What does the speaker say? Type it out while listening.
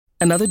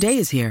Another day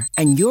is here,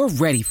 and you're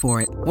ready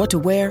for it. What to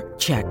wear?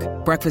 Check.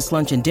 Breakfast,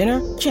 lunch, and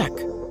dinner? Check.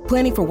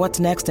 Planning for what's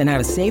next and how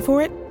to save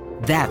for it?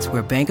 That's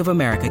where Bank of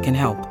America can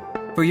help.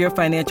 For your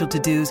financial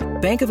to-dos,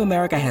 Bank of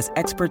America has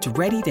experts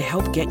ready to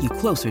help get you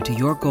closer to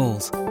your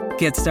goals.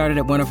 Get started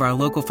at one of our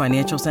local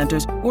financial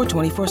centers or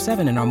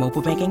 24/7 in our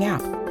mobile banking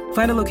app.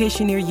 Find a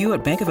location near you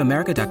at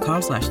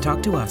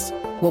bankofamerica.com/talktous.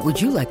 What would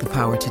you like the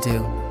power to do?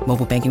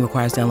 Mobile banking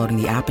requires downloading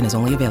the app and is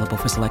only available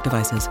for select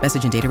devices.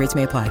 Message and data rates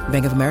may apply.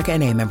 Bank of America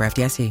N.A., member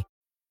FDIC.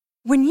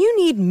 When you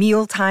need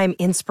mealtime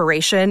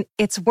inspiration,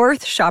 it's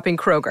worth shopping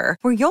Kroger,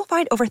 where you'll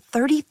find over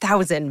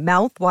 30,000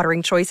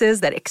 mouth-watering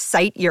choices that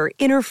excite your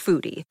inner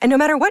foodie. And no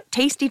matter what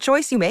tasty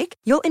choice you make,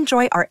 you'll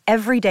enjoy our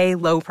everyday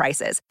low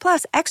prices,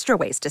 plus extra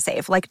ways to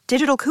save, like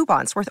digital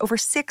coupons worth over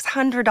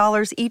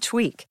 $600 each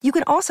week. You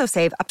can also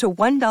save up to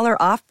 $1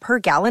 off per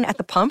gallon at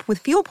the pump with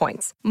fuel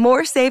points.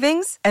 More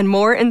savings and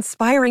more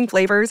inspiring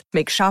flavors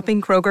make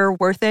shopping Kroger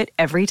worth it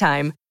every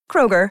time.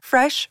 Kroger,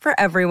 fresh for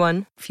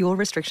everyone. Fuel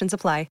restrictions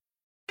apply.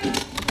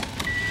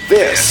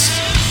 This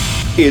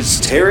is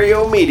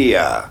Stereo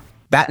Media.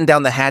 Batten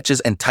down the hatches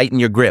and tighten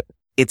your grip.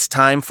 It's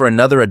time for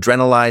another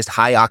adrenalized,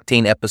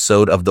 high-octane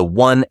episode of the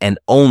one and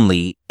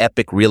only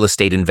Epic Real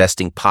Estate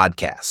Investing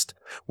Podcast.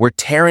 We're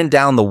tearing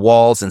down the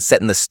walls and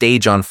setting the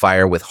stage on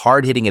fire with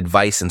hard-hitting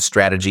advice and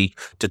strategy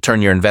to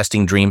turn your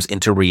investing dreams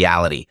into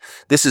reality.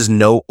 This is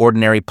no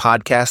ordinary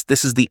podcast.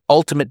 This is the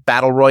ultimate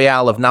battle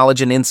royale of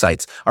knowledge and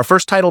insights. Our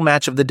first title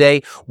match of the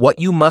day, What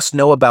You Must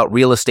Know About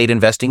Real Estate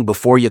Investing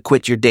Before You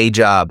Quit Your Day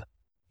Job.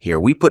 Here,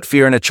 we put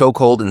fear in a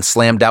chokehold and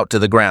slam doubt to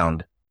the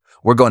ground.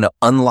 We're going to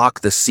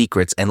unlock the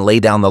secrets and lay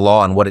down the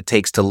law on what it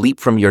takes to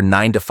leap from your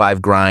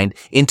 9-to-5 grind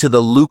into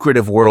the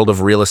lucrative world of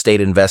real estate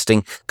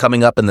investing.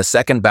 Coming up in the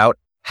second bout,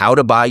 how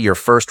to buy your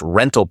first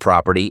rental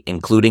property,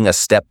 including a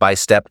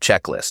step-by-step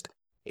checklist.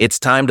 It's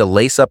time to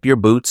lace up your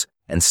boots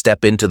and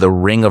step into the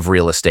ring of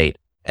real estate.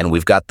 And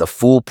we've got the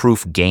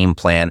foolproof game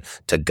plan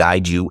to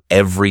guide you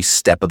every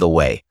step of the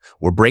way.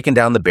 We're breaking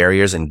down the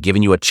barriers and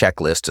giving you a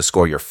checklist to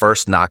score your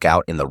first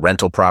knockout in the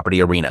rental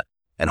property arena.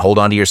 And hold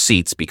on to your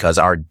seats, because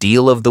our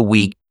deal of the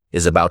week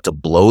is about to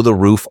blow the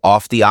roof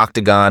off the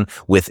octagon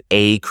with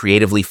a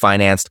creatively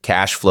financed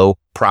cash flow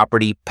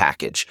property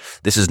package.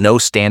 This is no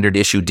standard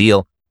issue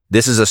deal.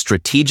 This is a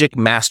strategic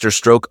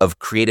masterstroke of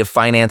creative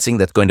financing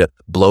that's going to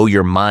blow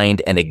your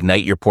mind and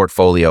ignite your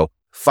portfolio.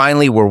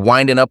 Finally, we're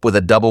winding up with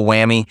a double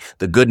whammy.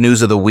 The good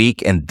news of the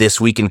week and This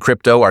Week in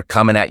Crypto are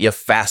coming at you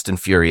fast and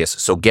furious.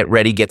 So get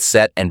ready, get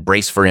set, and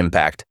brace for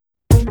impact.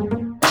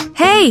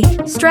 Hey,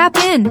 strap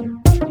in.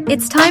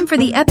 It's time for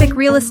the Epic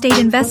Real Estate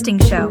Investing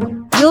Show.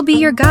 We'll be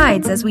your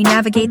guides as we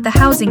navigate the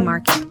housing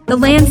market, the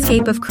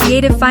landscape of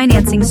creative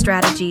financing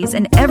strategies,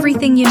 and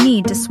everything you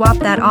need to swap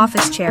that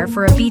office chair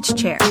for a beach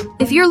chair.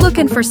 If you're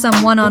looking for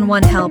some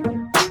one-on-one help,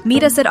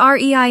 meet us at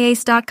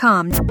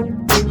reiace.com.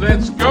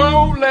 Let's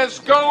go, let's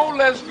go,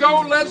 let's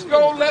go, let's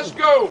go, let's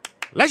go.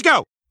 Let's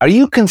go. Are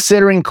you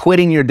considering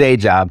quitting your day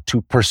job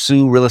to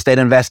pursue real estate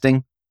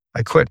investing?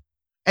 I quit.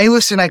 Hey,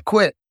 listen, I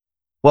quit.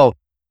 Well,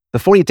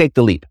 before you take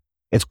the leap,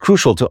 it's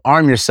crucial to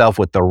arm yourself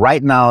with the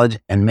right knowledge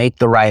and make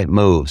the right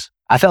moves.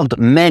 I've helped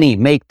many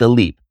make the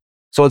leap,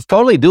 so it's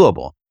totally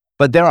doable.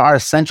 But there are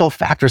essential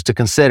factors to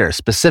consider,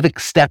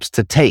 specific steps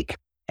to take,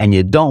 and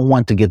you don't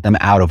want to get them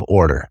out of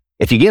order.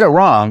 If you get it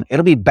wrong,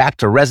 it'll be back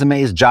to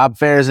resumes, job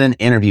fairs, and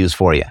interviews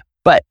for you.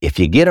 But if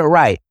you get it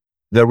right,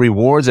 the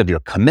rewards of your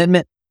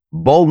commitment,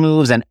 bold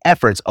moves, and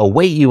efforts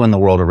await you in the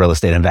world of real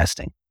estate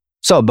investing.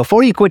 So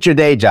before you quit your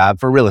day job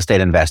for real estate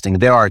investing,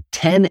 there are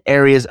 10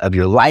 areas of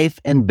your life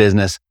and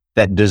business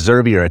that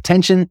deserve your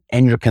attention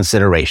and your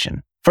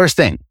consideration. First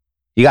thing,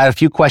 you got a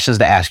few questions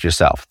to ask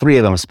yourself, 3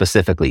 of them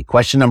specifically.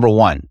 Question number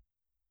 1,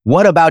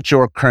 what about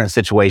your current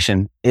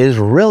situation is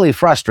really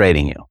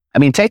frustrating you? I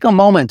mean, take a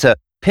moment to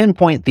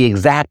pinpoint the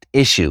exact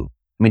issue.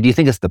 I mean, do you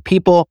think it's the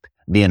people,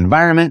 the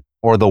environment,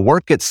 or the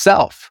work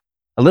itself?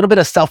 A little bit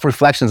of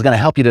self-reflection is going to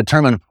help you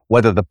determine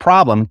whether the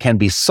problem can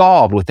be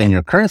solved within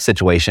your current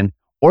situation,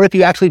 or if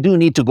you actually do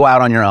need to go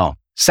out on your own.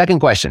 Second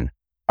question,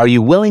 are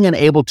you willing and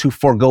able to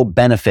forego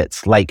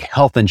benefits like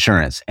health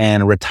insurance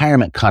and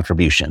retirement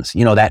contributions?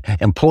 You know,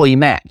 that employee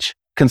match.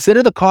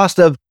 Consider the cost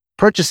of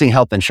purchasing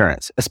health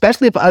insurance,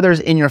 especially if others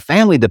in your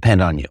family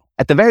depend on you.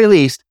 At the very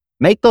least,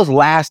 make those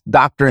last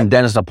doctor and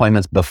dentist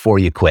appointments before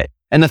you quit.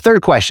 And the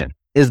third question,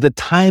 is the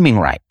timing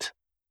right?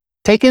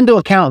 Take into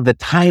account the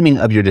timing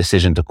of your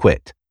decision to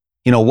quit.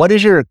 You know, what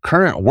is your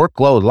current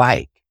workload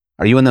like?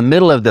 Are you in the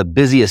middle of the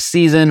busiest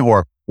season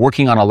or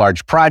working on a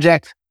large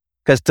project?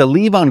 Because to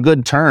leave on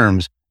good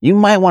terms, you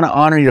might want to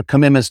honor your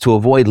commitments to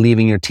avoid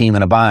leaving your team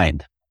in a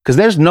bind. Because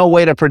there's no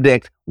way to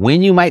predict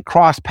when you might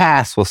cross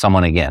paths with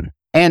someone again.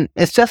 And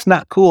it's just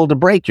not cool to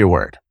break your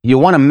word. You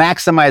want to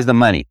maximize the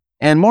money.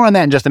 And more on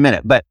that in just a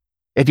minute. But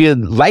if you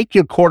like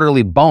your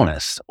quarterly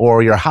bonus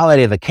or your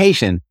holiday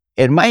vacation,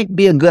 it might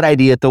be a good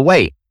idea to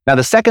wait. Now,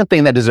 the second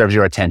thing that deserves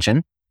your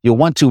attention, you'll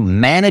want to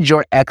manage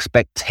your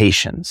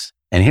expectations.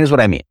 And here's what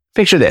I mean.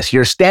 Picture this.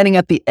 You're standing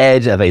at the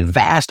edge of a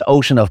vast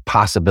ocean of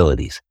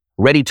possibilities,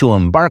 ready to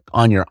embark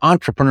on your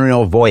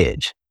entrepreneurial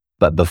voyage.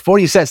 But before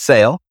you set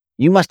sail,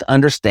 you must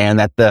understand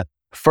that the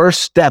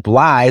first step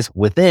lies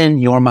within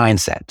your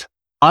mindset.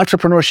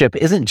 Entrepreneurship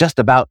isn't just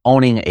about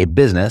owning a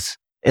business.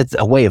 It's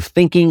a way of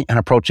thinking and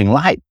approaching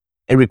life.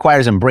 It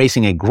requires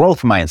embracing a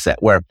growth mindset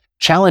where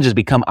challenges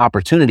become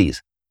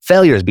opportunities,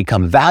 failures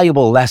become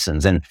valuable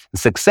lessons, and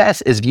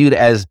success is viewed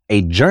as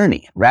a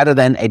journey rather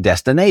than a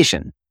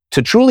destination.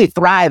 To truly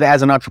thrive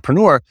as an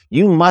entrepreneur,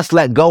 you must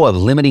let go of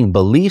limiting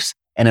beliefs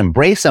and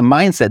embrace a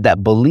mindset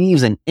that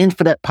believes in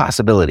infinite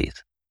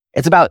possibilities.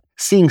 It's about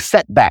seeing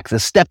setbacks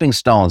as stepping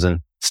stones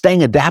and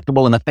staying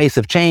adaptable in the face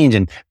of change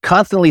and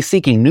constantly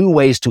seeking new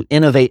ways to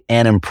innovate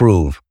and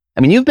improve. I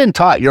mean, you've been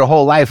taught your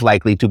whole life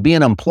likely to be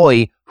an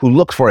employee who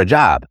looks for a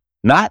job,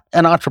 not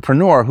an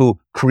entrepreneur who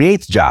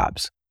creates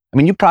jobs. I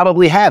mean, you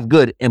probably have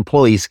good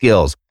employee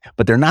skills,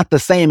 but they're not the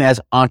same as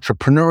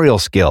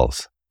entrepreneurial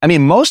skills. I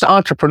mean, most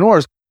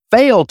entrepreneurs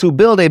fail to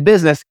build a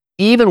business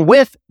even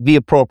with the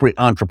appropriate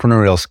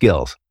entrepreneurial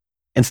skills.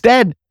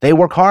 Instead, they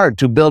work hard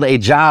to build a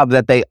job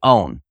that they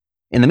own.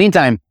 In the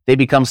meantime, they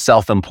become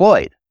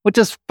self-employed, which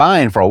is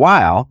fine for a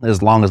while,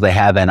 as long as they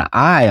have an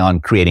eye on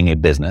creating a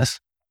business.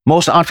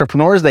 Most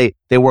entrepreneurs, they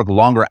work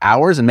longer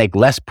hours and make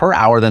less per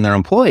hour than their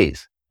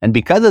employees. And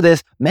because of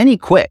this, many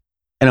quit.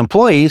 And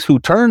employees who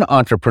turn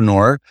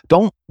entrepreneur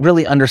don't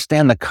really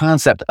understand the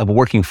concept of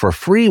working for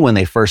free when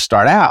they first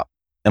start out.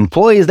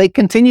 Employees, they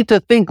continue to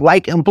think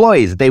like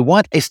employees. They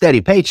want a steady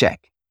paycheck.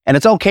 And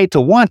it's okay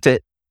to want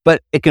it,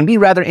 but it can be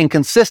rather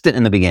inconsistent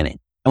in the beginning.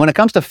 And when it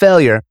comes to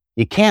failure,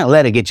 you can't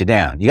let it get you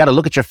down. You got to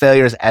look at your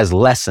failures as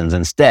lessons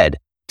instead.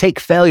 Take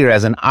failure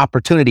as an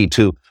opportunity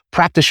to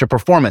practice your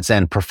performance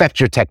and perfect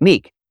your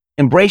technique.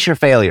 Embrace your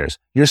failures.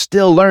 You're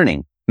still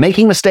learning.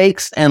 Making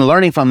mistakes and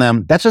learning from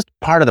them, that's just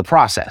part of the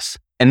process.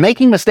 And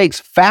making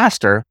mistakes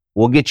faster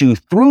will get you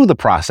through the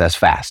process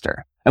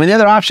faster. I mean, the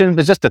other option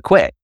is just to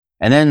quit.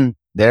 And then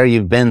there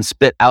you've been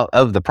spit out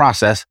of the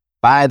process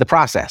by the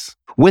process.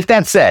 With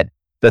that said,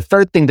 the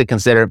third thing to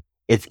consider,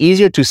 it's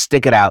easier to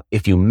stick it out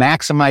if you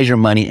maximize your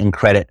money and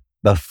credit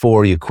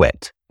before you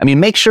quit. I mean,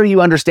 make sure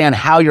you understand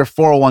how your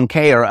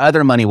 401k or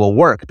other money will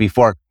work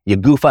before you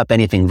goof up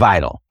anything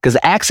vital. Because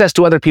access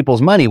to other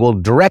people's money will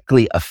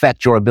directly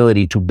affect your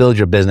ability to build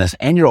your business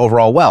and your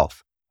overall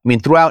wealth. I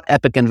mean, throughout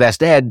Epic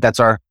Invest Ed, that's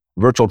our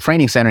virtual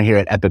training center here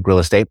at Epic Real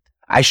Estate,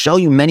 I show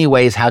you many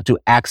ways how to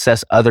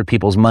access other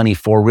people's money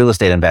for real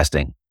estate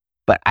investing.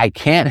 But I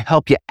can't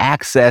help you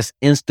access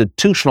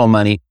institutional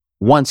money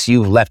once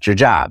you've left your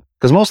job.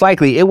 Because most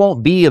likely it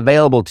won't be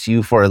available to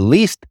you for at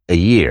least a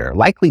year,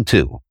 likely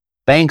 2.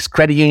 Banks,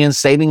 credit unions,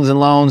 savings and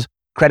loans,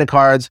 credit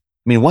cards.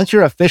 I mean, once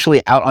you're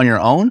officially out on your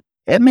own,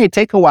 it may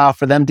take a while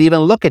for them to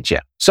even look at you.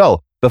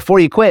 So before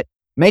you quit,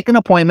 make an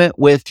appointment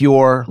with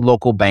your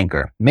local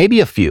banker, maybe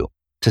a few,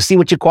 to see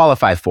what you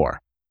qualify for.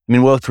 I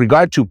mean, with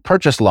regard to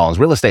purchase loans,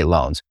 real estate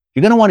loans,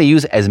 you're going to want to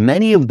use as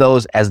many of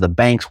those as the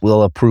banks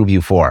will approve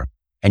you for.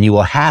 And you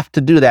will have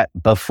to do that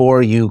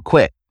before you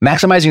quit.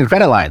 Maximizing your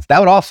credit lines, that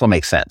would also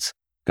make sense.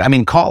 I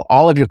mean, call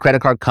all of your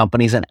credit card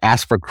companies and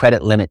ask for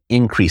credit limit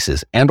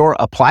increases and or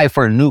apply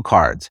for new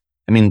cards.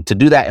 I mean, to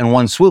do that in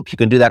one swoop, you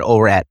can do that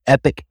over at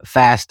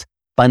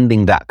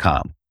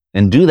epicfastfunding.com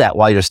and do that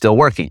while you're still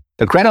working.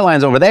 The credit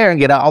lines over there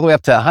get all the way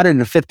up to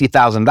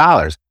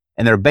 $150,000,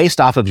 and they're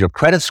based off of your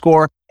credit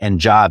score and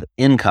job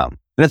income.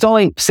 And it's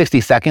only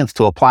 60 seconds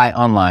to apply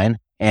online,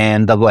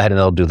 and they'll go ahead and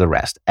they'll do the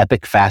rest.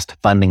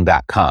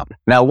 epicfastfunding.com.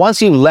 Now,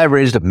 once you've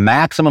leveraged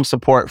maximum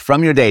support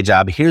from your day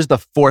job, here's the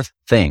fourth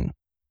thing: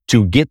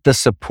 to get the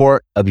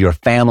support of your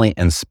family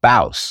and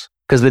spouse.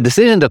 Because the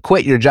decision to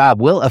quit your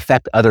job will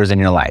affect others in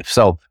your life.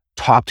 So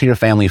talk to your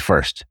family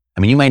first. I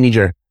mean, you might need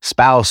your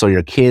spouse or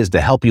your kids to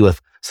help you with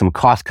some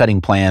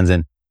cost-cutting plans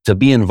and to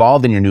be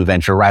involved in your new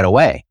venture right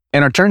away.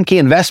 In our turnkey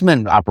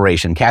investment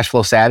operation, Cash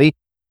Flow Savvy,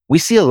 we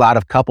see a lot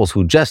of couples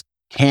who just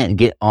can't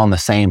get on the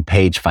same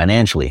page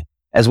financially,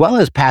 as well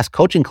as past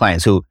coaching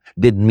clients who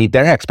didn't meet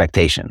their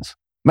expectations.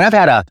 I mean, I've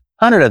had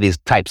 100 of these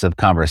types of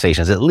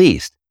conversations at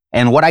least.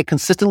 And what I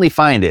consistently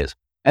find is,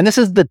 and this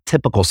is the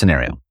typical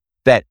scenario,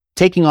 that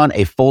taking on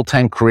a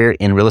full-time career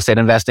in real estate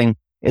investing,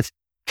 it's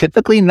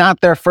typically not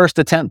their first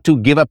attempt to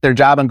give up their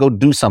job and go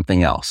do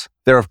something else.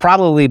 There have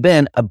probably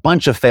been a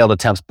bunch of failed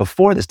attempts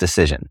before this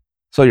decision.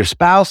 So your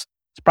spouse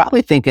is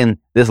probably thinking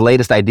this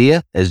latest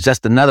idea is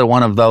just another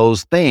one of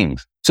those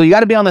things. So you got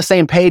to be on the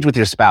same page with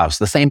your spouse,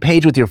 the same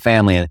page with your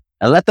family, and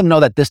let them know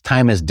that this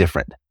time is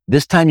different.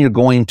 This time you're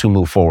going to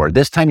move forward.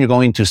 This time you're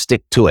going to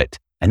stick to it.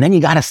 And then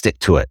you got to stick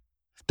to it.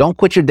 Don't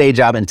quit your day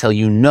job until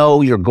you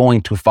know you're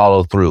going to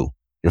follow through.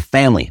 Your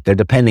family, they're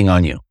depending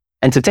on you.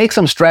 And to take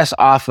some stress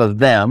off of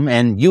them,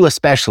 and you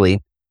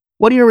especially,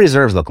 what do your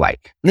reserves look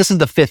like? And this is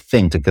the fifth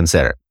thing to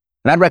consider.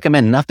 And I'd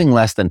recommend nothing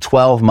less than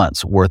 12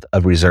 months worth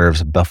of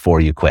reserves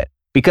before you quit.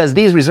 Because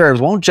these reserves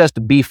won't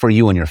just be for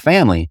you and your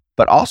family,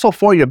 but also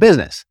for your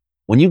business.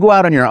 When you go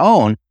out on your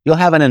own, you'll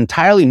have an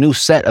entirely new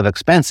set of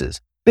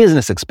expenses,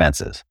 business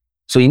expenses.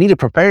 So you need to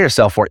prepare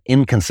yourself for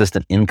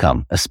inconsistent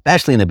income,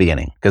 especially in the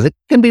beginning, because it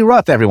can be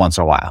rough every once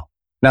in a while.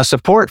 Now,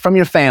 support from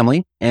your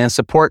family and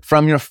support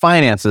from your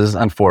finances,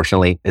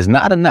 unfortunately, is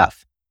not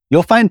enough.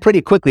 You'll find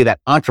pretty quickly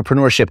that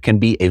entrepreneurship can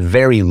be a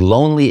very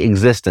lonely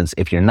existence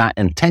if you're not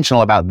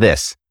intentional about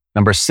this.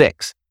 Number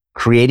 6,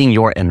 creating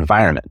your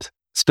environment.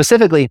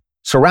 Specifically,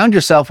 surround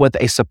yourself with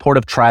a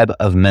supportive tribe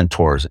of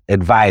mentors,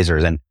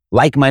 advisors, and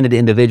like-minded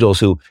individuals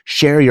who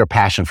share your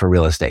passion for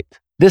real estate.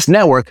 This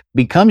network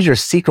becomes your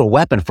secret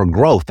weapon for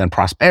growth and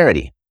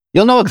prosperity.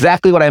 You'll know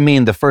exactly what I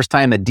mean the first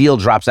time a deal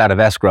drops out of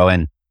escrow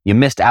and you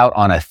missed out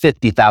on a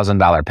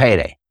 $50,000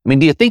 payday. I mean,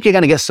 do you think you're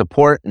going to get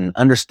support and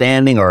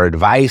understanding or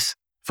advice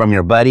from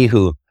your buddy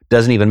who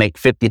doesn't even make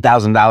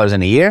 $50,000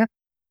 in a year?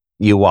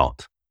 You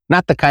won't.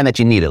 Not the kind that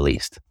you need, at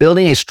least.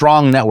 Building a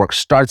strong network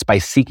starts by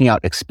seeking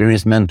out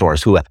experienced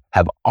mentors who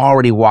have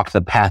already walked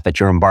the path that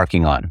you're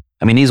embarking on.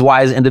 I mean, these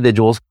wise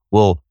individuals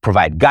will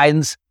provide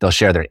guidance, they'll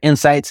share their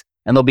insights,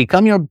 and they'll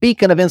become your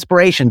beacon of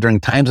inspiration during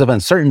times of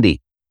uncertainty,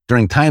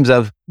 during times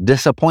of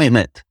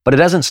disappointment. But it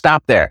doesn't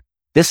stop there.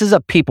 This is a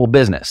people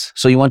business,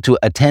 so you want to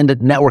attend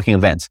networking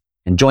events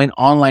and join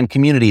online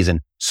communities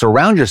and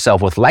surround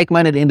yourself with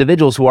like-minded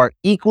individuals who are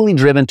equally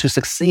driven to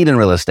succeed in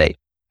real estate.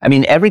 I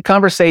mean, every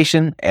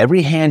conversation,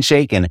 every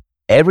handshake, and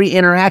every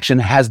interaction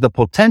has the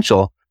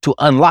potential to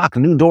unlock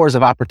new doors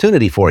of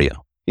opportunity for you.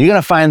 You're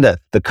going to find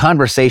the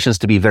conversations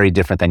to be very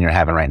different than you're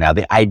having right now,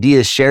 the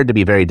ideas shared to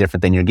be very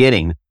different than you're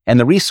getting, and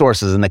the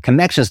resources and the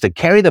connections to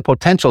carry the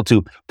potential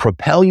to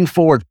propel you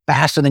forward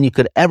faster than you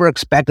could ever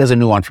expect as a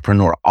new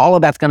entrepreneur. All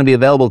of that's going to be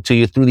available to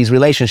you through these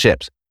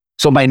relationships.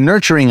 So by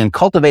nurturing and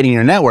cultivating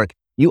your network,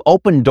 you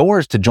open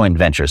doors to joint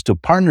ventures, to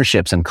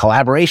partnerships and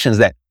collaborations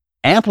that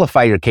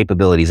amplify your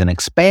capabilities and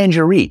expand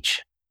your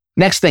reach.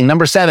 Next thing,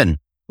 number 7,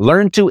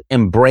 learn to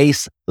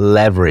embrace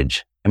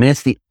leverage. I mean,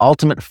 it's the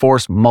ultimate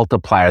force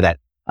multiplier that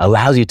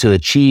allows you to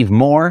achieve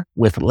more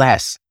with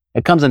less.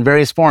 It comes in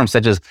various forms,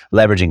 such as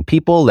leveraging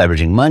people,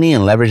 leveraging money,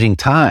 and leveraging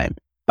time.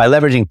 By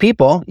leveraging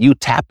people, you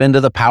tap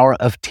into the power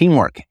of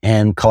teamwork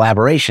and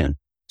collaboration.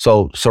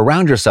 So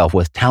surround yourself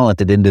with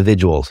talented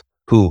individuals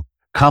who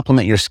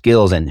complement your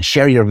skills and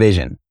share your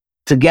vision.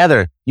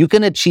 Together, you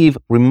can achieve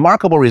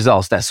remarkable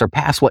results that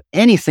surpass what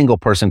any single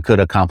person could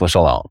accomplish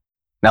alone.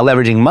 Now,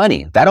 leveraging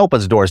money, that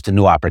opens doors to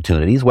new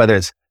opportunities, whether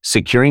it's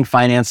securing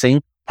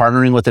financing,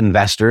 partnering with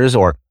investors,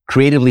 or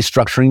creatively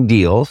structuring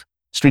deals.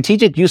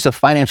 Strategic use of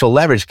financial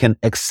leverage can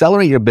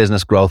accelerate your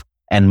business growth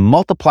and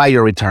multiply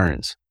your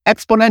returns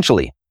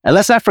exponentially. And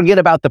let's not forget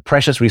about the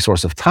precious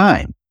resource of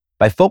time.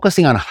 By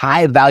focusing on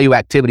high-value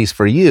activities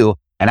for you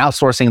and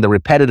outsourcing the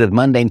repetitive,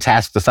 mundane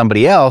tasks to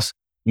somebody else,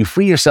 you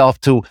free yourself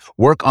to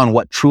work on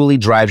what truly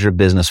drives your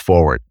business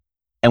forward.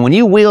 And when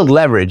you wield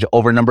leverage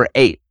over number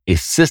 8, a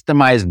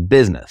systemized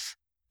business,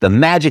 the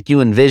magic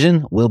you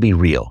envision will be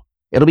real.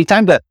 It'll be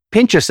time to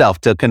pinch yourself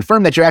to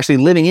confirm that you're actually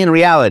living in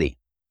reality.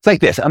 It's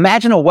like this.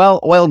 Imagine a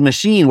well-oiled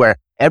machine where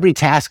every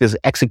task is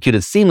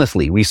executed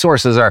seamlessly,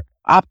 resources are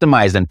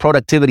optimized, and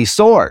productivity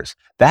soars.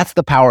 That's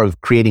the power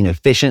of creating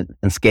efficient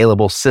and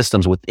scalable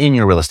systems within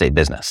your real estate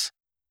business.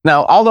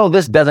 Now, although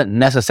this doesn't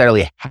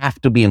necessarily have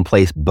to be in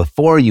place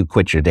before you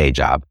quit your day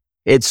job,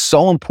 it's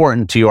so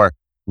important to your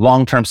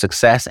long-term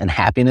success and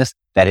happiness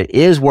that it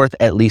is worth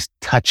at least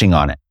touching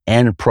on it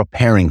and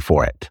preparing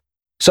for it.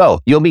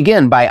 So you'll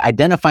begin by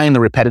identifying the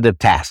repetitive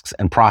tasks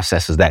and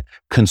processes that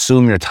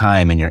consume your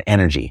time and your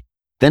energy.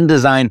 Then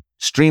design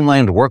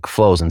streamlined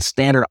workflows and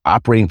standard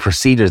operating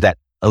procedures that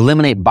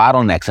eliminate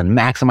bottlenecks and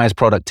maximize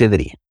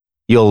productivity.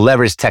 You'll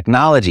leverage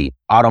technology,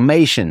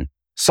 automation,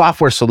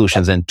 software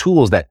solutions, and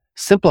tools that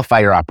simplify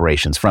your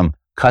operations, from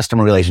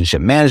customer relationship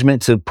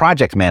management to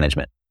project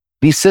management.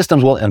 These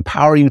systems will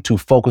empower you to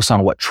focus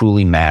on what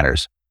truly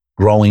matters,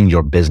 growing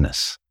your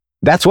business.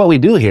 That's what we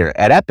do here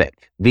at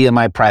Epic via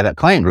my private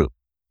client group.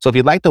 So if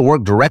you'd like to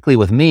work directly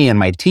with me and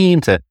my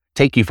team to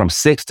take you from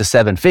 6 to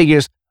 7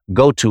 figures,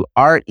 go to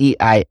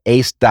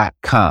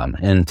reiace.com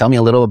and tell me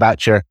a little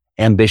about your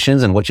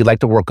ambitions and what you'd like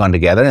to work on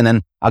together, and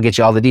then I'll get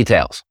you all the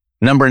details.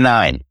 Number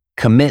 9,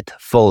 commit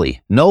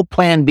fully. No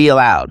plan B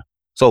allowed.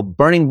 So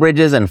burning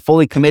bridges and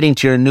fully committing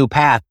to your new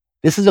path,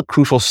 this is a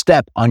crucial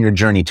step on your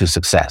journey to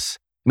success.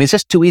 I mean, it's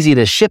just too easy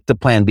to shift to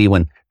plan B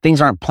when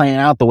things aren't playing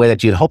out the way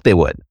that you'd hope they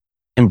would.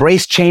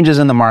 Embrace changes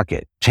in the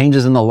market,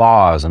 changes in the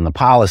laws and the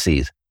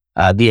policies,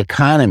 the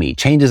economy,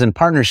 changes in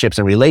partnerships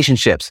and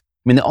relationships.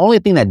 I mean, the only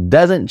thing that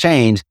doesn't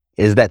change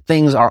is that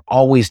things are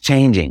always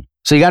changing.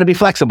 So you got to be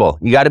flexible.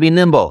 You got to be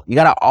nimble. You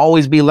got to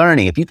always be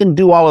learning. If you can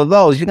do all of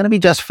those, you're going to be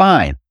just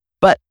fine,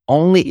 but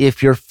only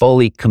if you're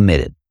fully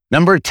committed.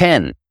 Number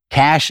 10,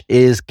 cash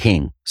is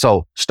king.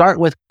 So start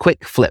with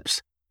quick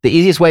flips. The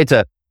easiest way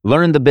to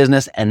learn the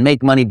business and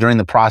make money during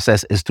the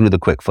process is through the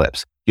quick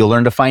flips. You'll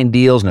learn to find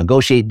deals,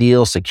 negotiate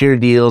deals, secure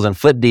deals, and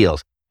flip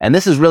deals. And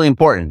this is really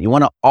important. You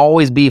want to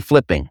always be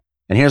flipping.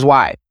 And here's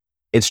why.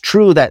 It's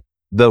true that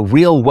the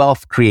real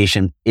wealth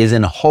creation is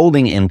in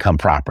holding income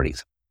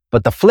properties,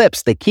 but the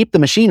flips, they keep the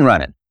machine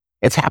running.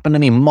 It's happened to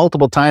me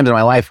multiple times in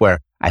my life where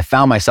I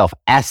found myself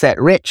asset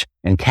rich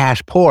and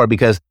cash poor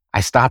because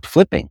I stopped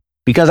flipping,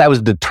 because I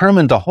was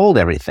determined to hold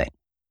everything.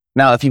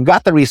 Now, if you've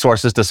got the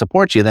resources to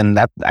support you, then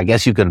I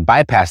guess you could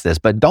bypass this,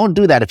 but don't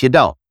do that if you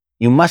don't.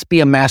 You must be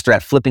a master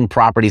at flipping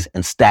properties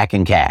and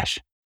stacking cash.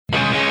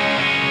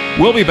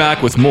 We'll be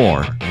back with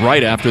more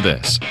right after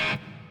this.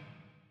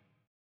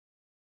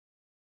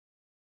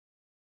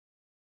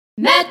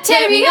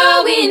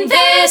 Material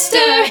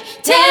Investor,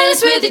 tell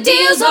us where the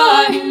deals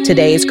are.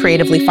 Today's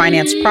creatively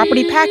financed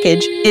property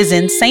package is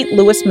in St.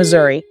 Louis,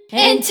 Missouri.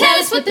 And tell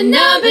us what the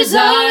numbers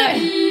are.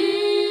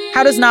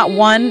 How does not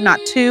one, not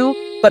two,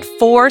 but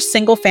 4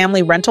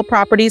 single-family rental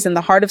properties in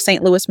the heart of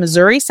St. Louis,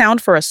 Missouri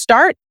sound for a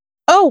start?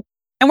 Oh,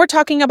 and we're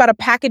talking about a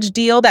package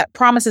deal that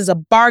promises a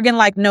bargain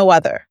like no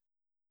other.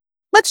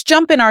 Let's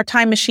jump in our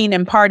time machine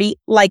and party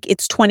like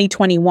it's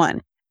 2021,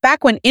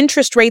 back when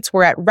interest rates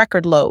were at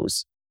record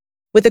lows.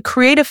 With a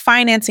creative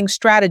financing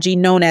strategy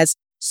known as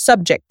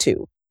Subject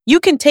To,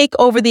 you can take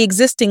over the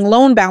existing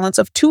loan balance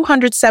of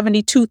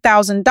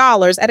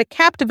 $272,000 at a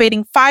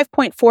captivating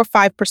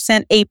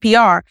 5.45%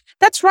 APR.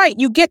 That's right,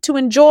 you get to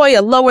enjoy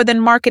a lower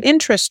than market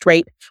interest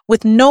rate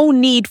with no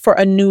need for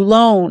a new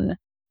loan.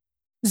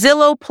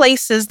 Zillow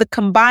places the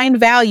combined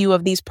value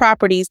of these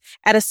properties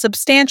at a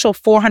substantial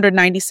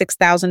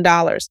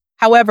 $496,000.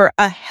 However,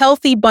 a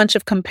healthy bunch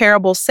of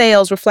comparable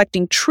sales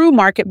reflecting true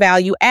market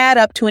value add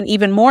up to an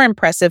even more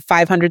impressive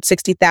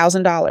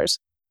 $560,000.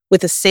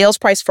 With a sales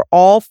price for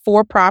all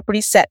 4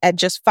 properties set at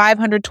just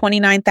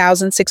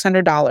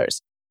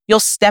 $529,600. You'll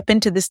step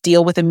into this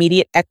deal with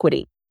immediate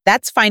equity.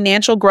 That's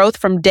financial growth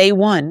from day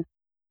one.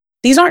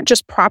 These aren't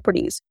just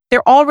properties.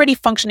 They're already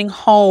functioning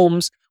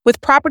homes with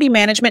property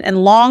management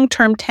and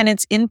long-term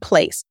tenants in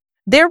place.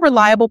 They're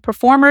reliable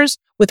performers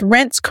with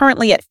rents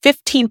currently at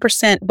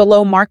 15%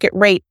 below market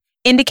rate,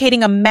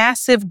 indicating a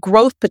massive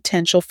growth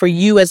potential for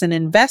you as an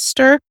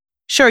investor.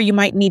 Sure, you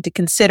might need to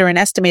consider an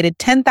estimated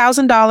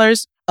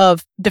 $10,000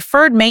 of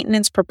deferred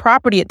maintenance per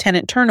property at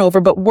tenant turnover,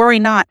 but worry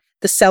not.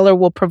 The seller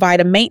will provide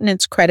a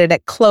maintenance credit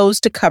at close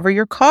to cover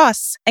your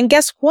costs. And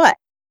guess what?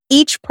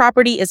 Each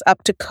property is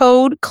up to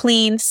code,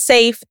 clean,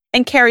 safe,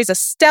 and carries a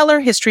stellar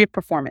history of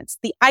performance.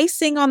 The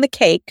icing on the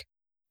cake,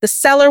 the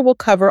seller will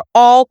cover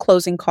all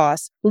closing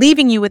costs,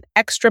 leaving you with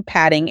extra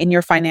padding in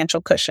your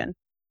financial cushion.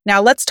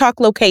 Now let's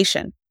talk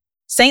location.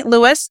 St.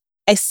 Louis,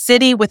 a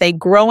city with a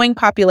growing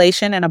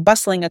population and a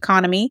bustling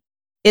economy,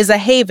 is a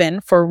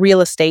haven for real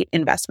estate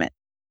investment.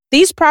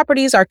 These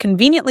properties are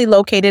conveniently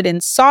located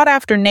in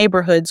sought-after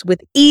neighborhoods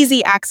with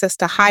easy access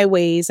to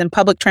highways and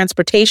public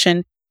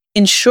transportation,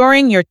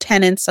 ensuring your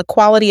tenants a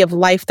quality of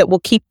life that will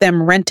keep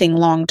them renting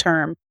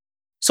long-term.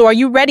 So are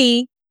you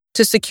ready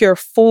to secure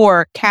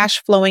 4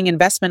 cash-flowing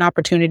investment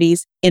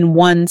opportunities in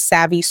one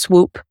savvy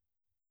swoop?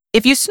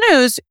 If you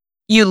snooze,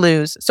 you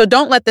lose. So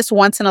don't let this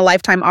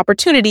once-in-a-lifetime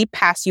opportunity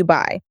pass you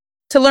by.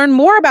 To learn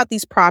more about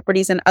these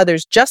properties and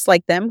others just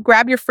like them,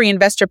 grab your free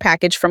investor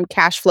package from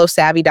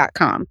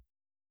cashflowsavvy.com.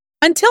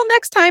 Until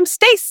next time,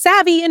 stay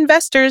savvy,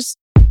 investors.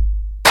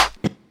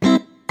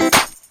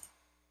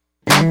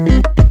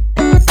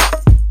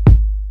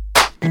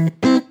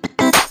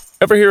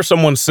 Ever hear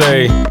someone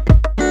say,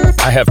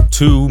 I have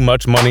too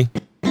much money?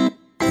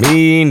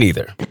 Me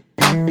neither.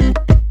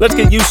 Let's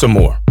get you some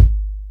more.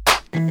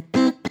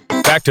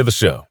 Back to the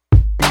show.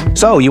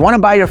 So, you want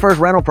to buy your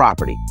first rental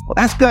property? Well,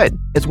 that's good.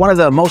 It's one of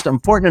the most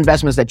important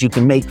investments that you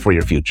can make for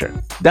your future.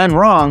 Done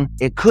wrong,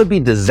 it could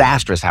be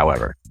disastrous,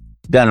 however.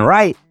 Done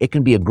right, it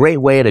can be a great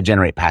way to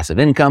generate passive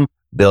income,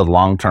 build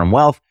long-term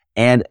wealth,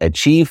 and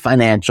achieve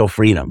financial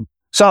freedom.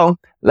 So,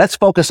 let's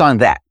focus on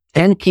that.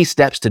 10 key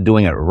steps to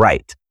doing it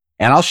right.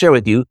 And I'll share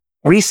with you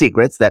 3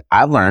 secrets that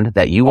I've learned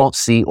that you won't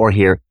see or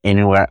hear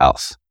anywhere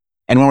else.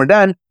 And when we're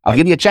done, I'll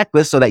give you a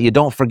checklist so that you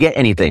don't forget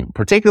anything,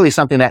 particularly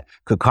something that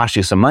could cost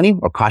you some money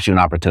or cost you an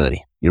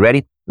opportunity. You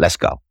ready? Let's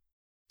go.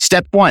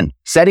 Step 1,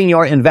 setting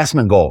your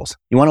investment goals.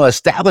 You want to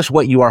establish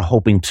what you are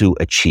hoping to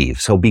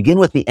achieve. So begin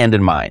with the end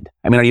in mind.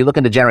 Are you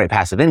looking to generate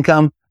passive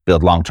income,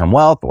 build long-term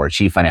wealth, or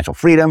achieve financial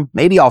freedom?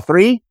 Maybe all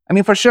 3?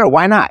 For sure,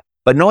 why not?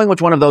 But knowing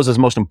which one of those is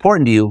most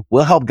important to you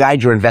will help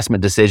guide your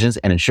investment decisions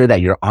and ensure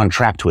that you're on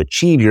track to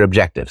achieve your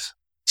objectives.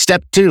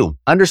 Step 2,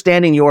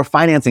 understanding your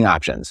financing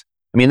options.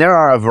 There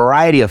are a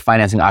variety of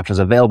financing options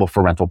available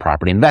for rental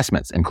property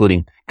investments,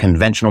 including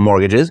conventional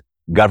mortgages,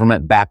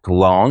 government-backed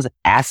loans,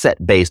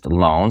 asset-based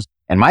loans,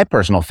 and my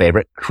personal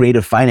favorite,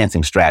 creative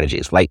financing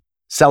strategies like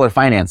seller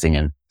financing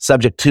and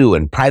subject to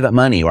and private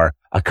money, or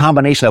a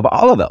combination of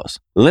all of those.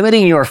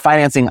 Limiting your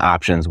financing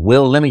options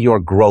will limit your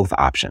growth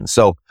options.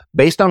 So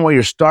based on where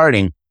you're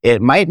starting,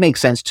 it might make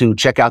sense to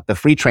check out the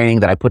free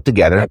training that I put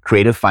together at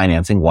Creative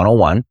Financing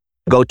 101.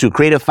 Go to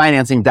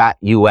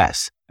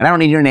creativefinancing.us. And I don't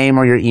need your name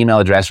or your email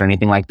address or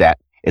anything like that.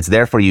 It's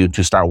there for you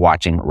to start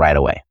watching right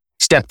away.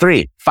 Step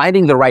 3,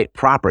 finding the right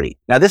property.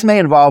 Now, this may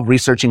involve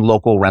researching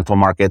local rental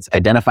markets,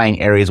 identifying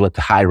areas with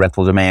high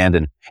rental demand,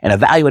 and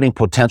evaluating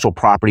potential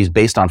properties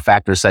based on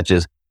factors such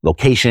as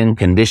location,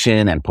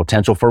 condition, and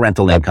potential for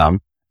rental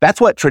income. That's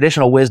what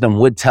traditional wisdom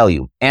would tell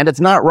you, and it's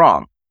not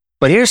wrong.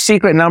 But here's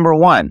secret number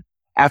 1.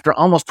 After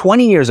almost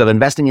 20 years of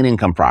investing in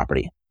income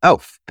property,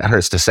 that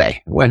hurts to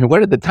say.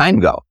 Where did the time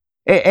go?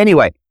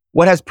 Anyway,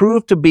 what has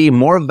proved to be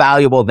more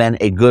valuable than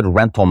a good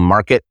rental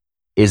market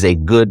is a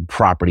good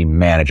property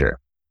manager.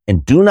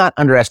 And do not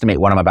underestimate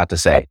what I'm about to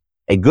say.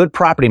 A good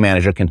property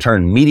manager can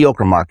turn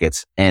mediocre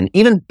markets and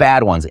even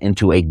bad ones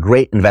into a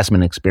great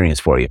investment experience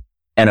for you.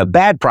 And a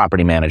bad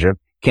property manager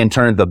can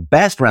turn the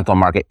best rental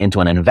market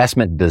into an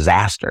investment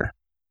disaster.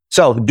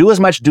 So do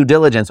as much due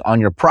diligence on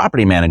your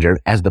property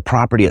manager as the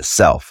property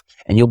itself,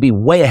 and you'll be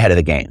way ahead of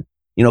the game.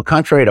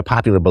 Contrary to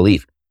popular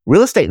belief,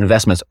 real estate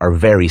investments are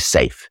very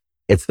safe.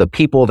 It's the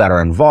people that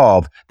are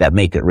involved that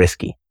make it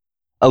risky.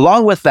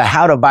 Along with the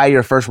how to buy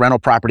your first rental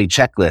property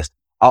checklist,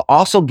 I'll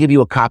also give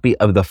you a copy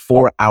of the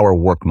 4-Hour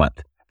Work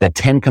Month, the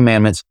 10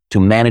 Commandments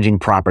to Managing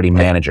Property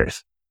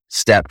Managers.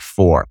 Step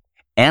 4,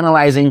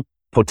 analyzing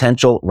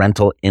potential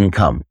rental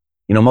income.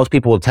 Most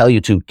people will tell you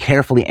to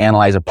carefully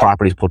analyze a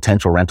property's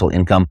potential rental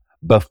income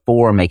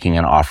before making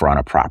an offer on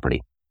a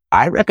property.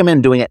 I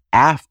recommend doing it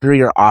after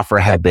your offer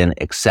has been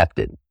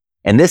accepted.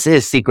 And this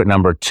is secret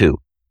number 2.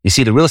 You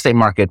see, the real estate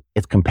market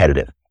is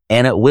competitive,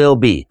 and it will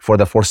be for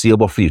the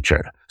foreseeable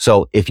future.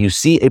 So if you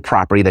see a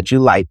property that you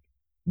like,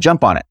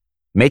 jump on it.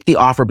 Make the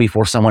offer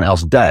before someone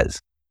else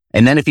does.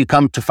 And then if you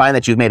come to find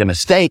that you've made a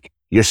mistake,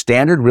 your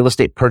standard real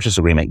estate purchase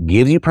agreement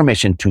gives you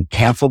permission to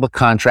cancel the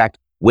contract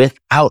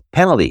without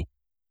penalty.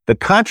 The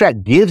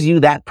contract gives you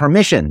that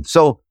permission,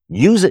 so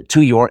use it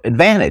to your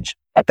advantage.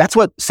 That's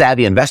what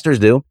savvy investors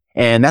do,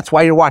 and that's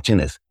why you're watching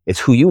this.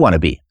 It's who you want to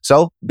be,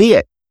 so be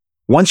it.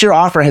 Once your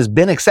offer has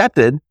been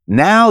accepted,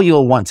 now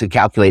you'll want to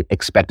calculate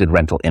expected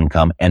rental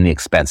income and the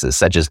expenses,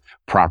 such as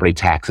property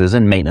taxes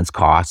and maintenance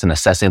costs, and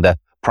assessing the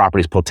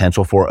property's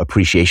potential for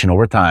appreciation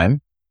over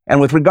time.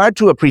 And with regard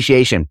to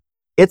appreciation,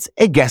 it's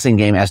a guessing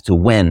game as to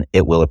when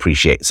it will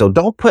appreciate. So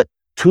don't put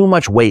too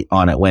much weight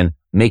on it when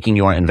making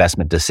your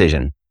investment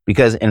decision,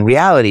 because in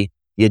reality,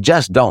 you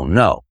just don't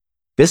know.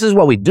 This is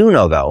what we do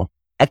know though.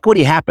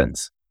 Equity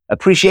happens.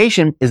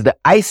 Appreciation is the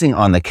icing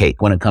on the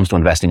cake when it comes to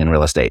investing in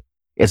real estate.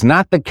 It's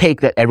not the cake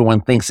that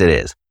everyone thinks it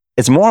is.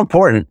 It's more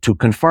important to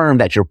confirm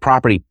that your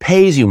property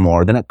pays you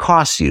more than it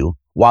costs you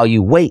while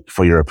you wait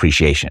for your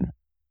appreciation.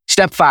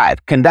 Step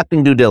 5,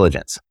 conducting due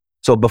diligence.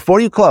 So before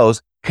you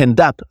close,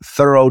 conduct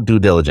thorough due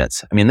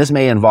diligence. This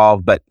may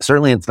involve, but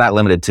certainly it's not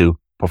limited to,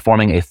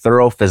 performing a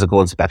thorough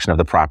physical inspection of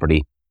the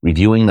property,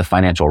 reviewing the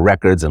financial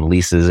records and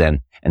leases,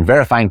 and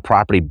verifying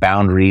property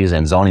boundaries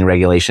and zoning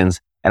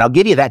regulations. And I'll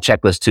give you that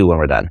checklist too when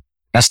we're done.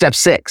 Now, step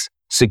 6,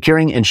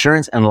 securing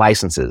insurance and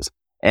licenses.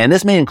 And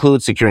this may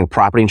include securing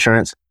property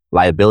insurance,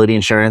 liability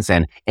insurance,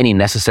 and any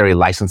necessary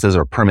licenses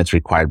or permits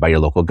required by your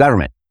local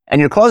government. And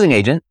your closing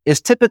agent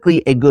is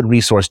typically a good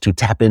resource to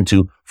tap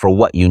into for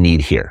what you need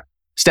here.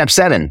 Step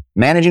 7,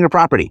 managing your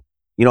property.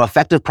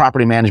 Effective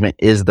property management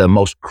is the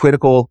most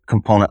critical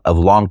component of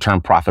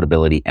long-term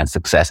profitability and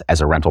success as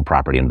a rental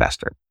property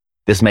investor.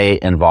 This may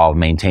involve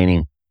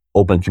maintaining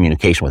open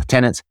communication with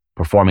tenants,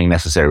 performing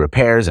necessary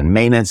repairs and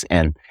maintenance,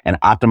 and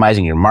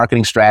optimizing your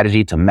marketing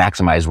strategy to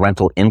maximize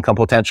rental income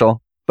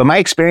potential. But my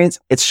experience,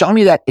 it's shown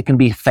me that it can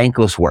be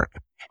thankless work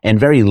and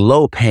very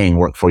low-paying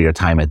work for your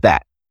time at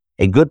that.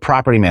 A good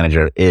property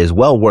manager is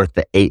well worth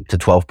the 8 to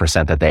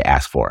 12% that they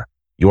ask for.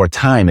 Your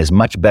time is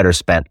much better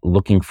spent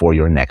looking for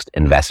your next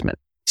investment.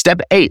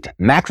 Step 8,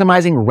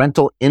 maximizing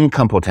rental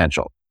income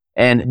potential.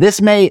 And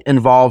this may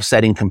involve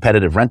setting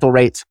competitive rental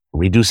rates,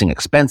 reducing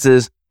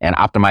expenses, and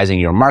optimizing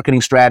your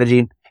marketing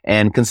strategy,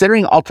 and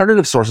considering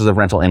alternative sources of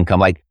rental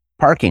income like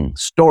parking,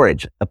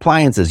 storage,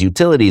 appliances,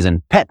 utilities,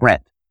 and pet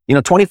rent.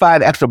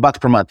 25 extra bucks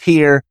per month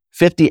here,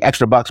 50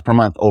 extra bucks per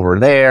month over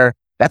there.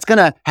 That's going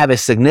to have a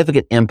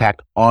significant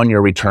impact on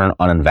your return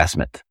on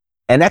investment.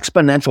 An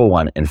exponential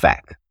one, in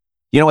fact.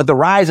 With the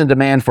rise in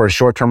demand for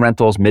short-term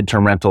rentals,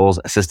 mid-term rentals,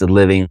 assisted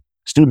living,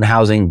 student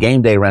housing,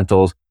 game day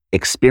rentals,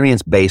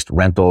 experience-based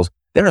rentals,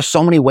 there are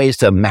so many ways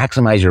to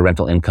maximize your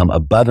rental income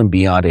above and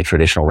beyond a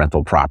traditional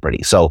rental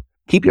property. So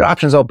keep your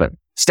options open.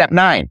 Step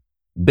 9,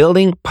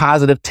 building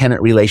positive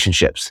tenant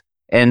relationships.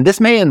 And this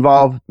may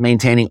involve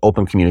maintaining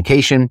open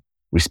communication,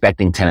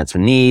 respecting tenants'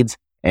 needs,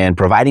 and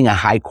providing a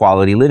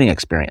high-quality living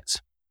experience.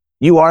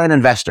 You are an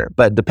investor,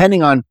 but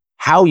depending on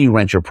how you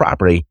rent your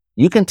property,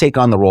 you can take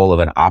on the role of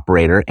an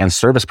operator and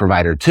service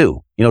provider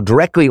too.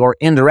 Directly or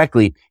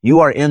indirectly, you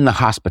are in the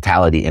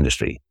hospitality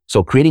industry.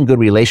 So creating good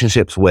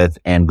relationships with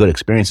and good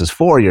experiences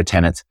for your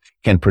tenants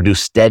can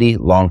produce steady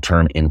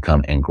long-term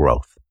income and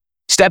growth.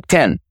 Step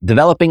 10,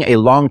 developing a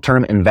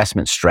long-term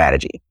investment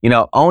strategy.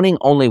 Owning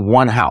only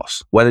one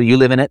house, whether you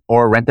live in it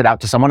or rent it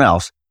out to someone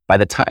else, by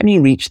the time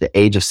you reach the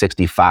age of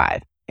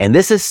 65. And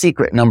this is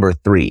secret number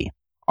 3.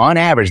 On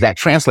average, that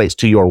translates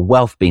to your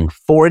wealth being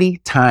 40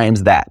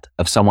 times that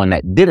of someone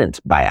that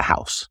didn't buy a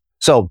house.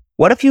 So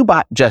what if you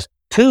bought just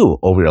 2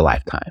 over your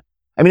lifetime?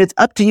 It's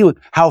up to you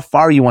how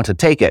far you want to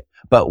take it,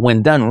 but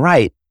when done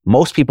right,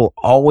 most people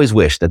always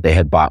wish that they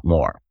had bought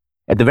more.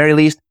 At the very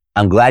least,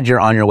 I'm glad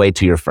you're on your way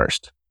to your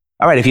first.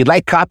 All right, if you'd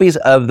like copies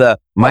of the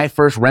My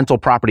First Rental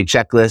Property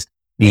Checklist,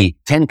 the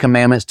 10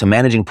 Commandments to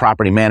Managing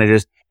Property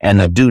Managers, and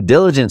the Due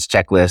Diligence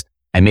Checklist,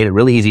 I made it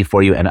really easy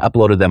for you and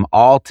uploaded them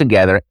all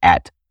together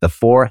at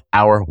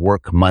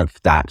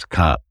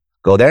the4hourworkmonth.com.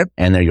 Go there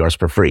and they're yours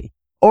for free.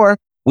 Or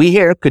we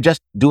here could just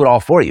do it all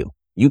for you.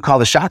 You call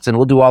the shots and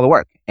we'll do all the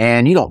work.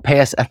 And you don't pay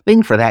us a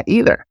thing for that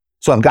either.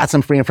 So I've got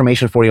some free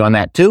information for you on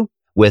that too,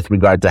 with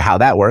regard to how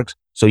that works.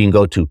 So you can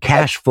go to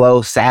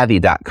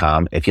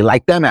cashflowsavvy.com if you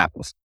like them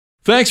apples.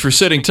 Thanks for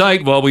sitting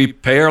tight while we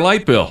pay our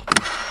light bill.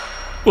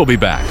 We'll be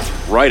back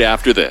right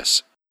after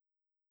this.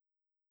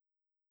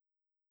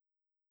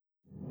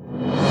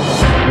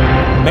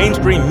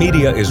 Mainstream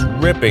media is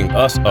ripping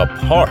us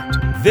apart.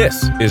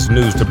 This is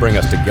news to bring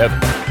us together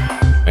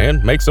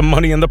and make some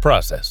money in the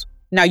process.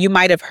 Now, you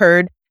might have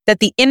heard that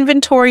the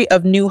inventory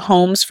of new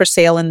homes for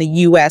sale in the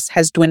U.S.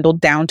 has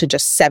dwindled down to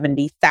just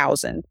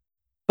 70,000.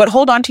 But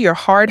hold on to your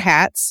hard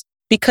hats,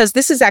 because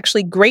this is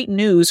actually great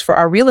news for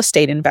our real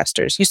estate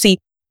investors. You see,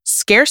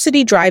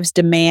 scarcity drives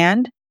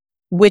demand,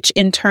 which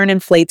in turn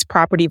inflates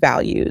property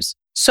values.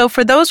 So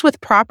for those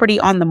with property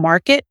on the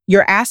market,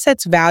 your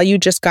asset's value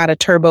just got a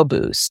turbo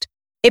boost.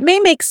 It may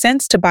make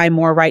sense to buy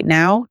more right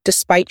now,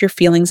 despite your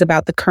feelings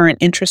about the current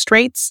interest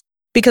rates,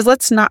 because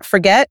let's not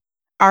forget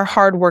our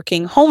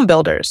hardworking home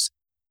builders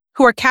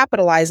who are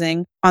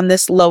capitalizing on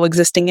this low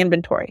existing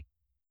inventory.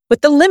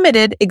 With the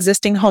limited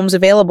existing homes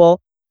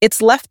available,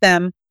 it's left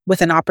them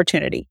with an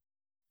opportunity.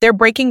 They're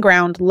breaking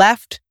ground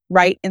left,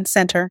 right, and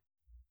center,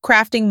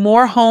 crafting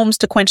more homes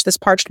to quench this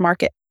parched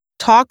market.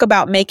 Talk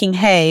about making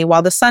hay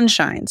while the sun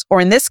shines, or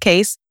in this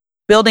case,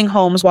 building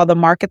homes while the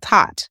market's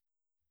hot.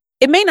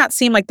 It may not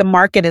seem like the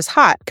market is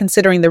hot,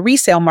 considering the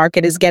resale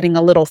market is getting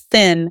a little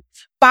thin.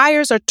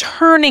 Buyers are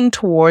turning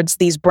towards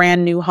these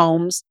brand new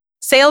homes.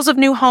 Sales of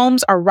new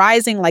homes are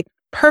rising like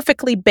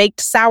perfectly baked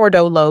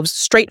sourdough loaves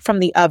straight from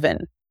the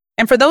oven.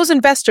 And for those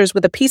investors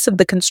with a piece of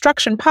the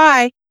construction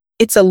pie,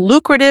 it's a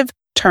lucrative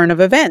turn of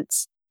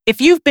events.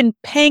 If you've been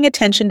paying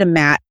attention to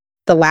Matt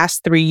the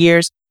last 3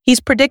 years, he's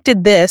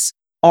predicted this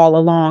all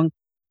along.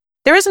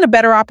 There isn't a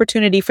better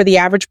opportunity for the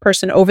average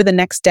person over the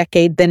next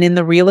decade than in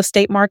the real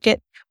estate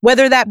market.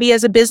 Whether that be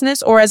as a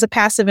business or as a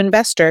passive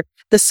investor,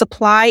 the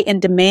supply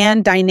and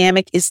demand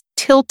dynamic is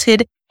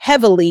tilted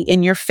heavily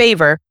in your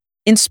favor.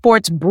 In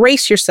sports,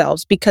 brace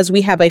yourselves, because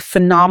we have a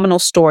phenomenal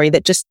story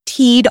that just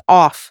teed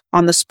off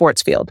on the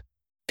sports field.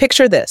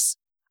 Picture this: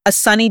 a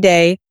sunny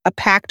day, a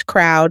packed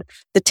crowd,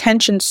 the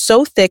tension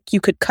so thick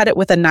you could cut it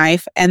with a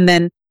knife, and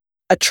then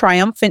a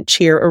triumphant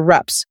cheer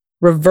erupts,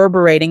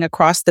 reverberating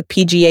across the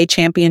PGA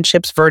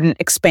Championship's verdant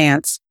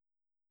expanse.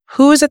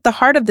 Who is at the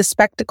heart of the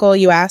spectacle,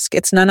 you ask?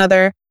 It's none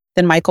other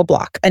than Michael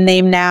Block, a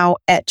name now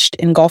etched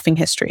in golfing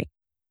history.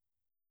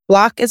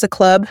 Block is a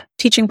club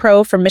teaching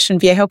pro from Mission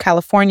Viejo,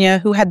 California,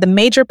 who had the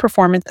major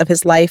performance of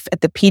his life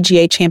at the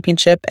PGA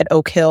Championship at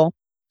Oak Hill,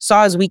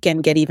 saw his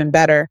weekend get even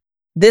better.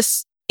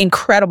 This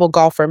incredible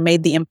golfer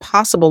made the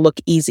impossible look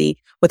easy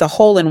with a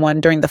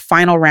hole-in-one during the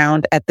final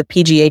round at the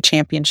PGA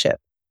Championship.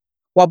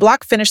 While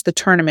Block finished the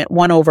tournament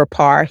 1 over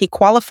par, he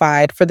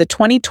qualified for the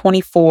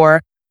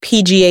 2024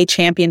 PGA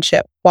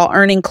Championship while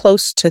earning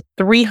close to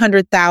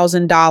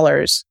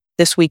 $300,000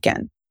 this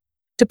weekend.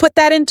 To put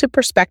that into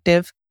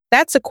perspective,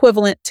 that's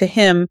equivalent to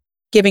him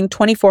giving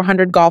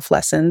 2,400 golf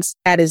lessons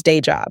at his day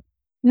job.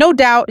 No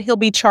doubt he'll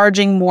be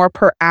charging more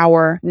per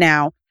hour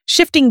now.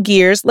 Shifting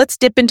gears, let's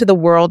dip into the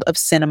world of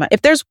cinema.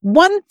 If there's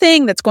one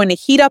thing that's going to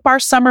heat up our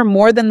summer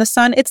more than the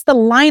sun, it's the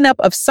lineup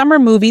of summer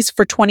movies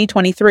for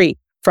 2023.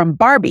 From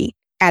Barbie,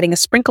 adding a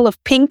sprinkle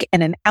of pink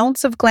and an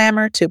ounce of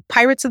glamour, to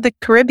Pirates of the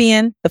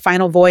Caribbean, The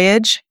Final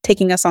Voyage,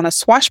 taking us on a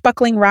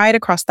swashbuckling ride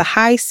across the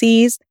high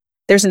seas.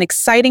 There's an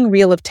exciting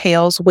reel of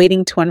tales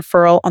waiting to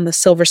unfurl on the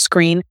silver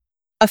screen.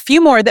 A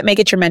few more that may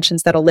get your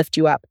mentions that'll lift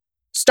you up.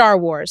 Star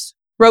Wars,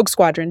 Rogue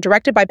Squadron,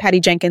 directed by Patty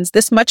Jenkins,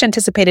 this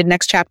much-anticipated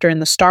next chapter in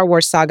the Star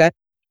Wars saga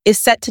is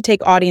set to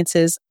take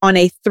audiences on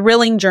a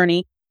thrilling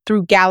journey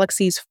through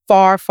galaxies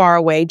far, far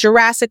away.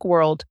 Jurassic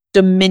World,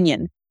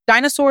 Dominion.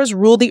 Dinosaurs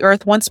rule the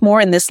Earth once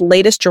more in this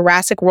latest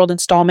Jurassic World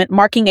installment,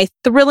 marking a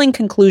thrilling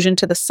conclusion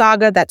to the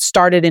saga that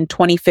started in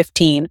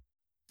 2015.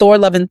 Thor: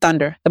 Love and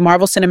Thunder, the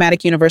Marvel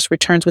Cinematic Universe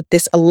returns with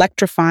this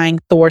electrifying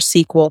Thor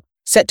sequel,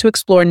 set to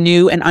explore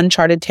new and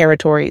uncharted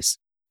territories.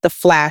 The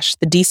Flash,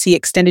 the DC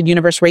Extended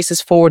Universe races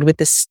forward with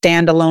this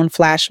standalone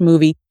Flash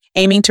movie,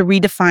 aiming to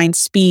redefine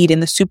speed in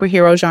the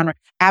superhero genre.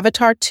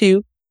 Avatar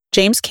 2,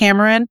 James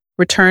Cameron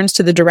returns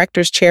to the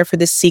director's chair for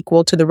this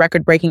sequel to the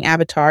record-breaking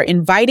Avatar,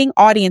 inviting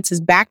audiences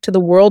back to the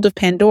world of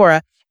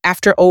Pandora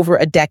after over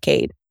a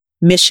decade.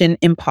 Mission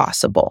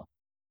Impossible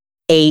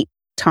 8.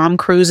 Tom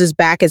Cruise is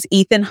back as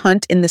Ethan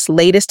Hunt in this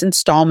latest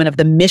installment of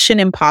the Mission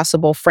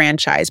Impossible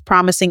franchise,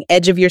 promising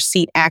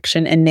edge-of-your-seat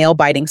action and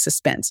nail-biting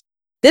suspense.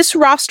 This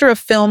roster of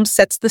films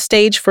sets the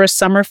stage for a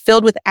summer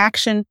filled with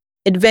action,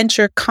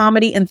 adventure,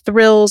 comedy, and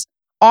thrills,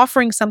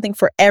 offering something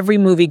for every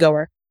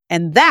moviegoer.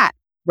 And that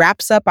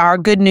wraps up our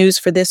good news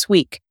for this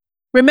week.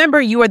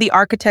 Remember, you are the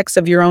architects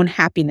of your own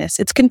happiness.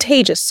 It's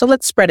contagious, so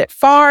let's spread it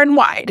far and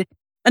wide.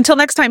 Until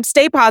next time,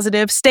 stay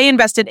positive, stay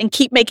invested, and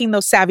keep making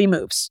those savvy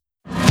moves.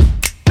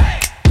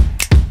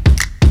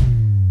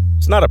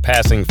 It's not a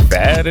passing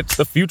fad, it's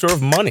the future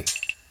of money.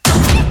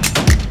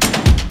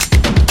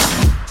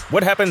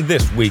 What happened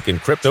this week in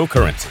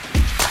cryptocurrency?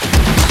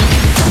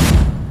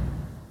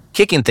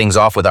 Kicking things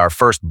off with our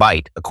first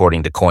bite,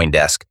 according to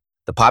CoinDesk,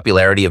 the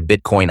popularity of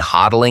Bitcoin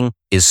hodling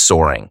is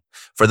soaring.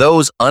 For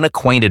those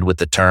unacquainted with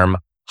the term,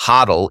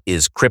 HODL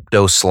is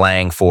crypto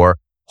slang for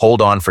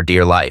hold on for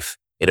dear life.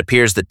 It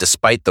appears that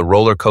despite the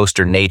roller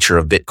coaster nature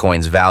of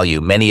Bitcoin's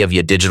value, many of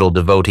you digital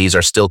devotees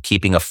are still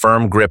keeping a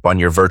firm grip on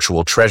your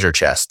virtual treasure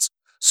chests.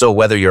 So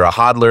whether you're a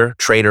hodler,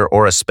 trader,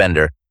 or a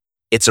spender,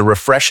 it's a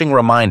refreshing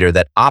reminder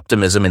that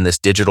optimism in this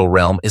digital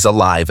realm is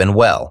alive and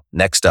well.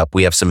 Next up,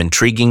 we have some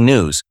intriguing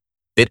news.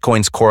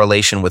 Bitcoin's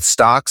correlation with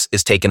stocks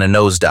is taking a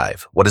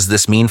nosedive. What does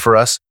this mean for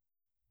us?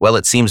 Well,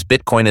 it seems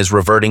Bitcoin is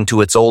reverting to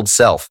its old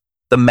self,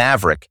 the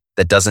maverick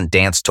that doesn't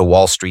dance to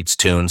Wall Street's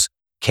tunes,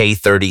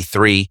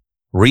 K33.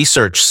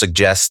 Research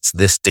suggests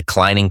this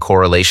declining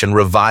correlation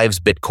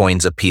revives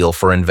Bitcoin's appeal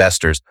for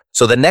investors.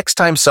 So the next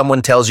time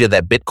someone tells you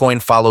that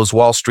Bitcoin follows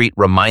Wall Street,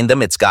 remind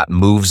them it's got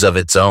moves of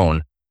its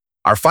own.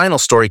 Our final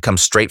story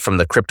comes straight from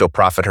the crypto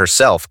prophet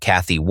herself,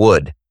 Cathie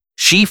Wood.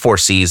 She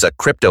foresees a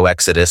crypto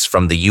exodus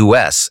from the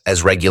US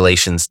as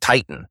regulations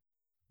tighten.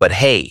 But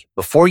hey,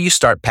 before you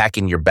start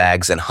packing your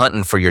bags and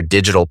hunting for your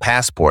digital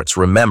passports,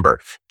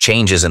 remember,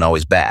 change isn't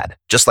always bad.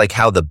 Just like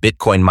how the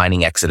Bitcoin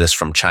mining exodus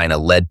from China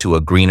led to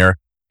a greener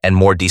and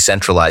more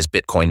decentralized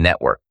Bitcoin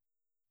network.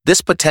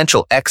 This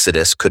potential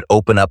exodus could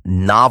open up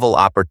novel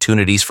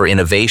opportunities for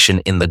innovation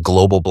in the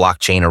global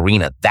blockchain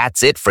arena.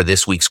 That's it for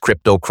this week's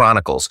Crypto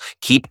Chronicles.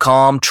 Keep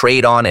calm,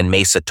 trade on, and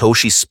may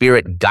Satoshi's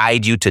spirit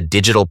guide you to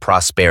digital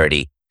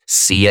prosperity.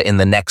 See ya in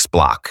the next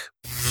block.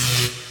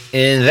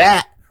 And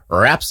that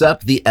wraps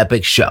up the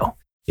Epic Show.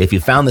 If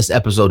you found this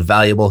episode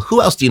valuable, who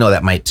else do you know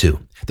that might too?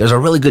 There's a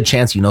really good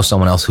chance you know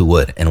someone else who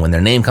would. And when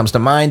their name comes to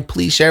mind,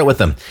 please share it with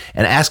them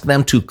and ask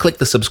them to click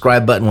the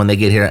subscribe button when they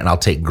get here, and I'll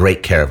take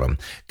great care of them.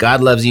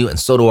 God loves you, and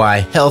so do I.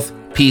 Health,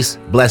 peace,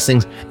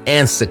 blessings,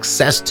 and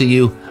success to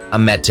you.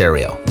 I'm Matt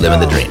Theriault, living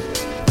the dream.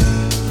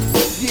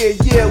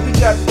 Yeah, we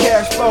got the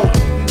cash flow.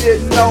 You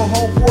didn't know,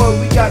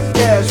 homeboy, we got the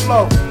cash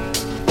flow.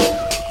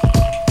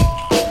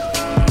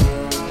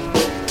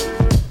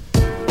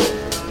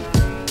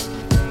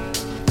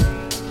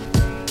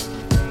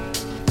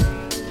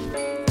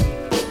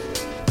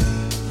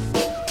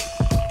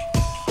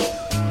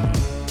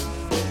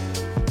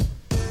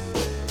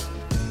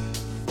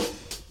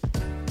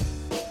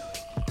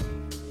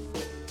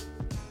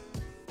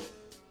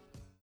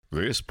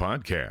 This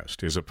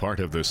podcast is a part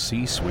of the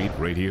C-Suite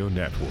Radio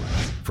Network.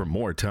 For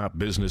more top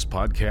business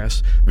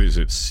podcasts,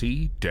 visit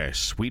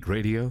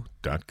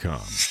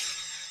c-suiteradio.com.